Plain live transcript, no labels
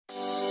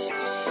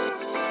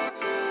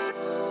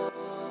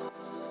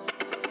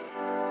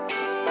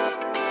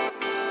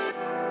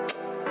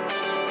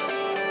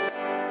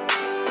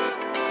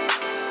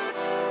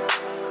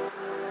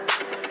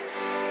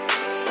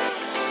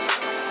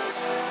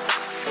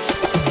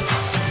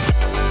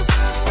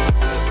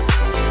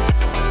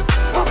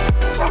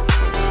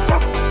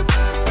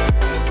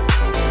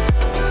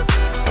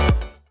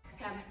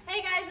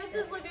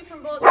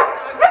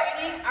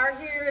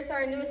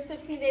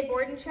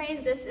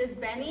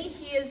Benny.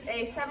 He is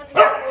a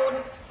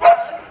 7-month-old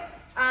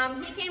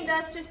dog. He came to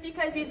us just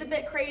because he's a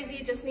bit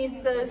crazy, just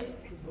needs those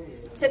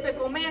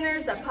typical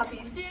manners that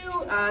puppies do,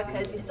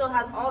 because he still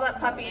has all that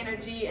puppy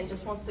energy and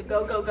just wants to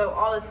go, go, go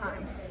all the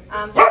time.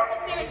 So let's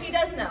just see what he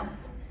does know.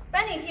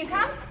 Benny, can you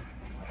come?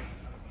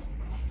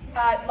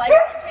 Likes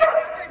to chase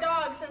after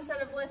dogs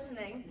instead of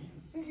listening.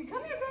 Come here,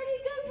 Benny,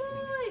 good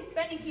boy.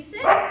 Benny, can you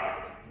sit?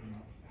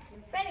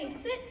 Benny,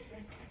 sit.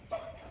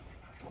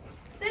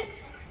 Sit.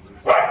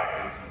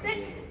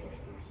 Sit.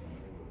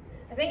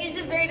 I think he's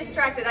just very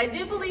distracted. I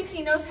do believe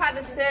he knows how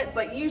to sit,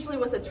 but usually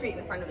with a treat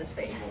in front of his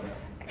face.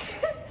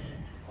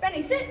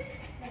 Benny, sit.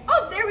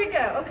 Oh, there we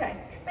go. Okay.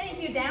 Benny,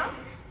 can you down?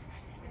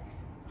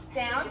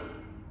 Down.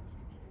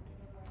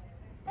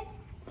 Okay.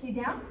 Can you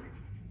down?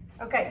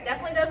 Okay,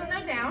 definitely doesn't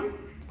know down.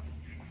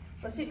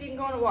 Let's see if you can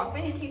go on a walk.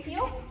 Benny, can you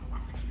heel?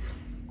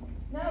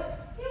 No.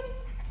 Heel.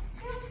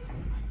 Heel.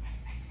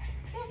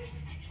 Heel.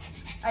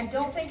 I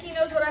don't think he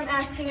knows what I'm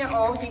asking at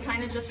all. He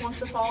kind of just wants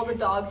to follow the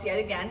dogs yet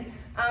again.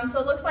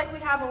 So it looks like we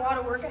have a lot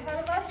of work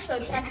ahead of us.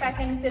 So check back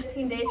in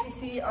 15 days to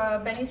see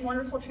Benny's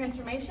wonderful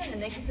transformation, and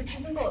thank you for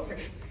choosing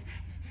Bulletproof.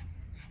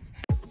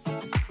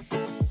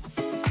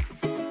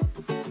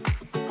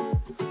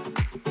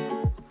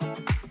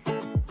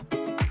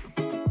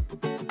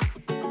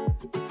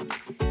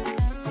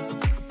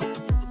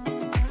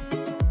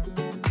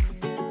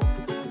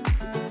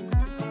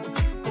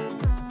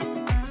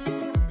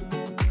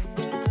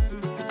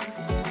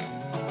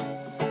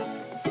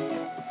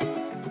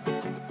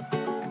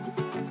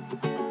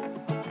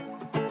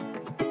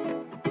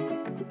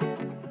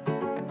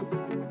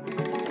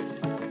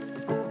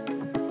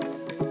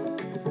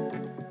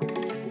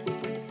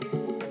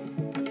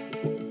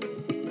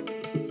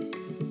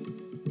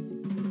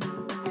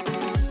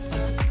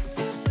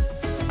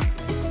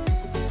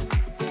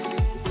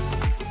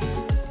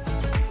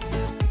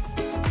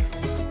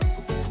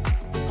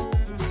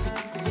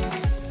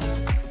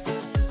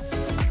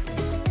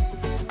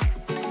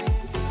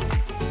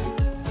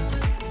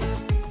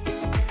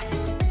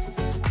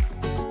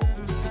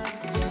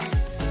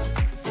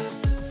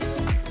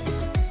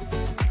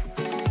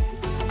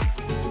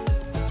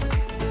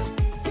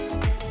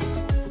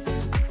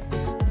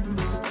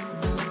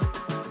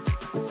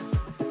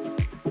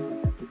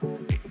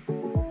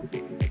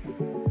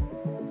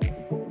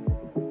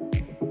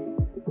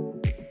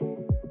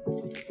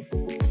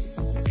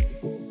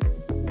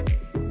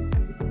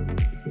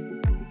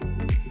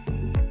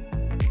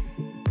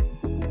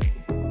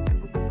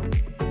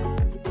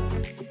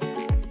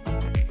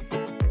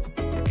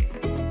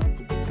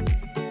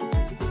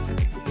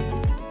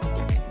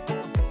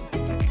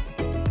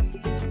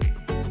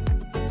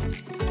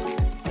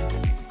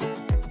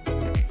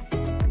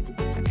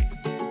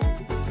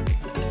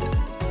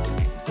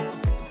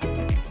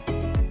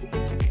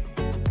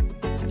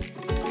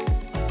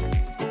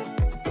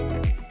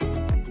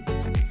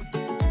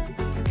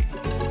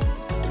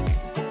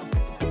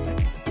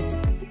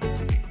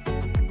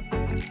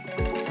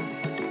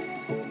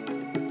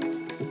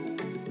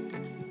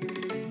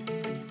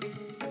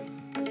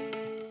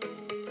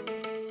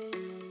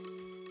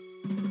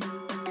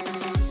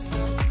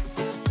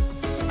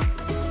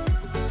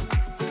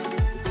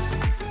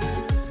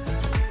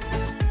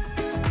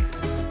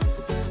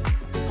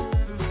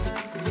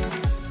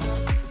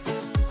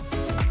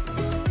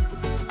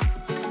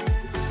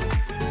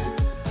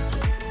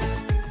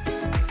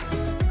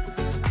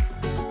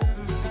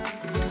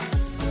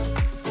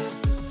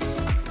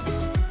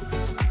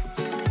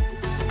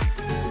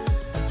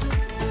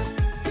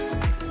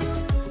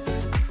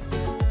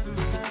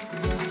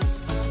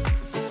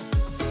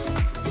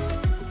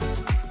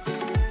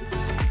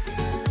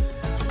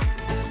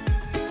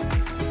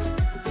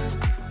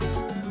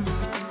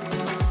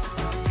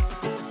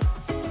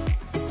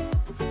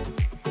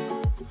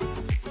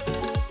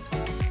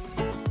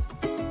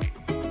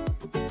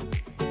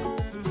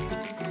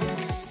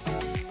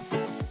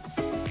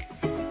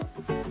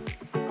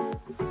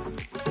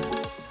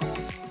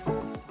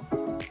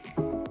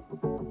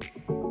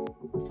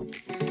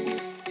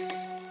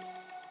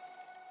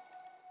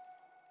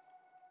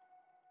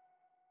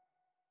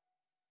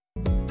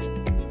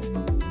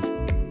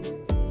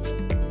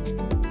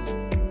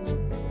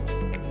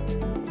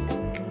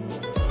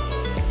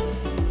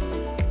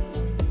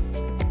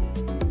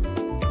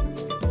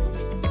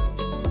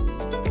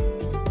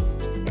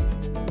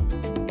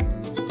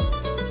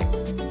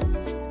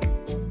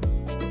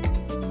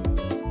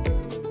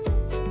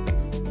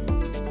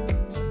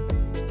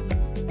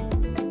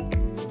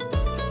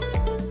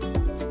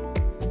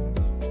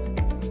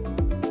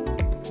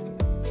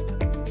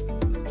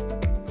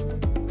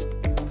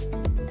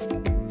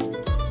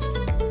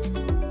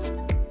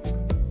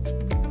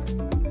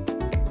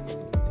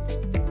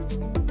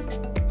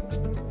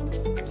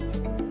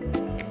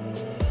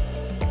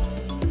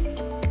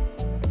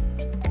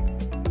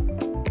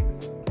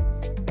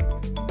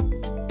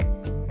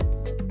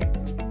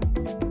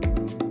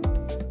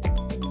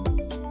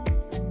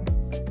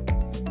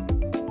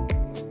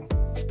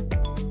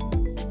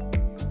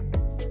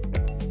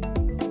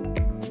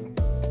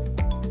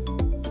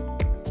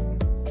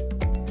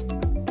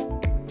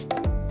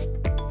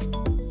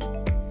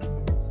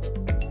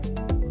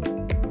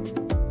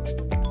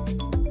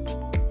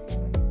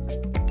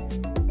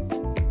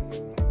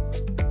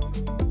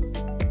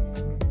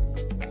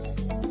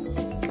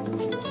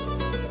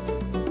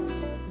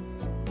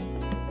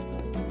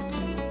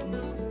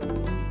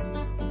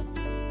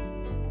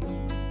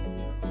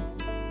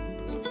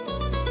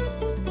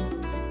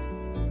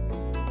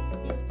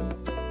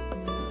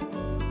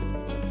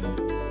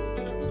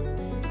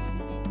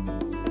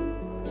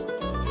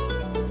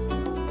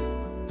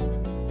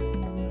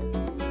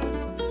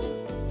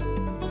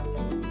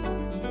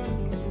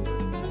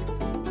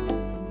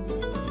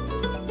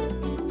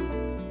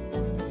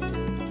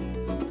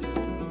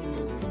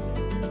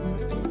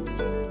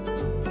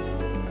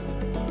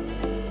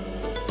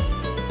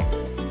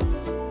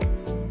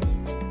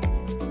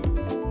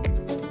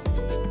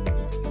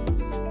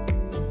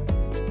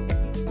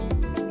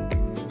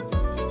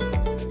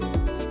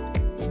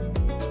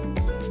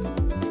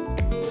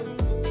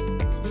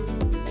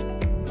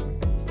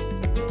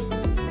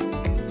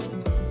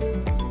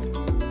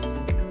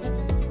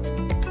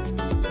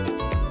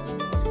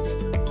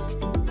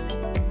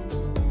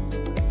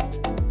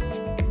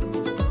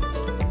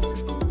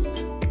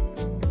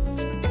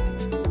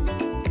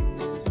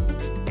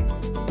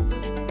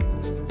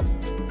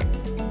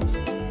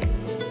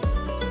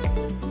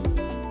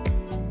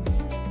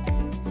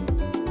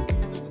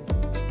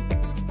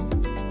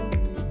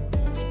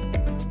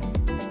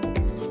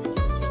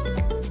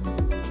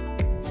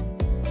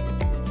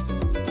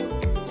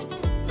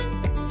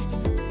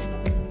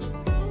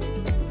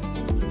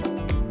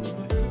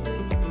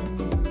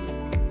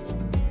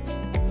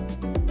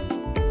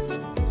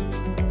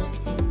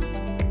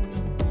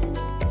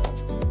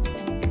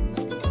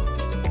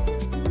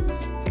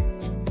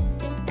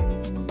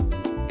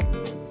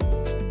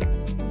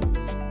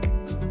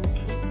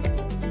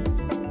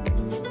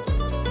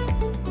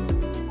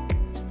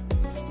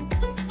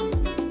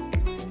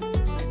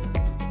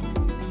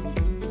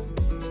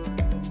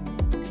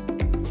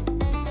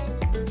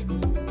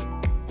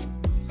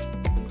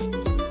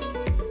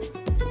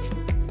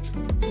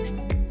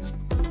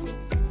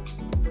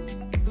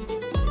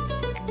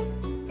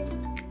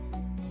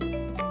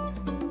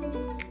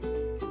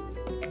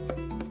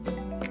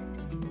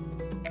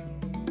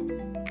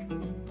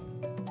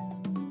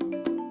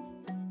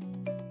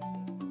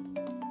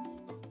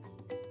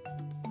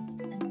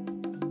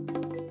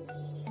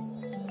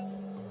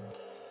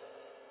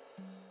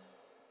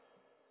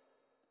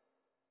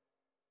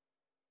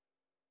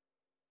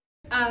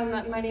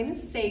 My name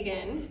is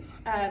Sagan.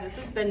 This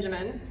is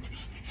Benjamin.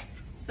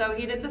 So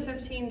he did the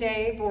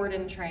 15-day board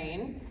and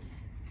train.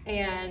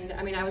 And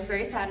I mean, I was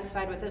very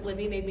satisfied with it.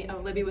 Libby made me, oh,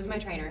 Libby was my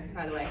trainer,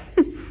 by the way.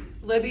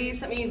 Libby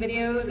sent me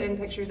videos and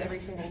pictures every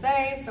single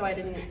day, so I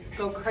didn't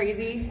go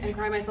crazy and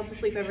cry myself to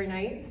sleep every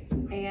night.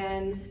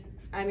 And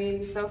I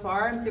mean, so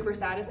far, I'm super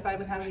satisfied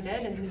with how he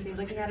did, and he seems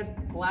like he had a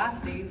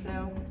blasty,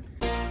 so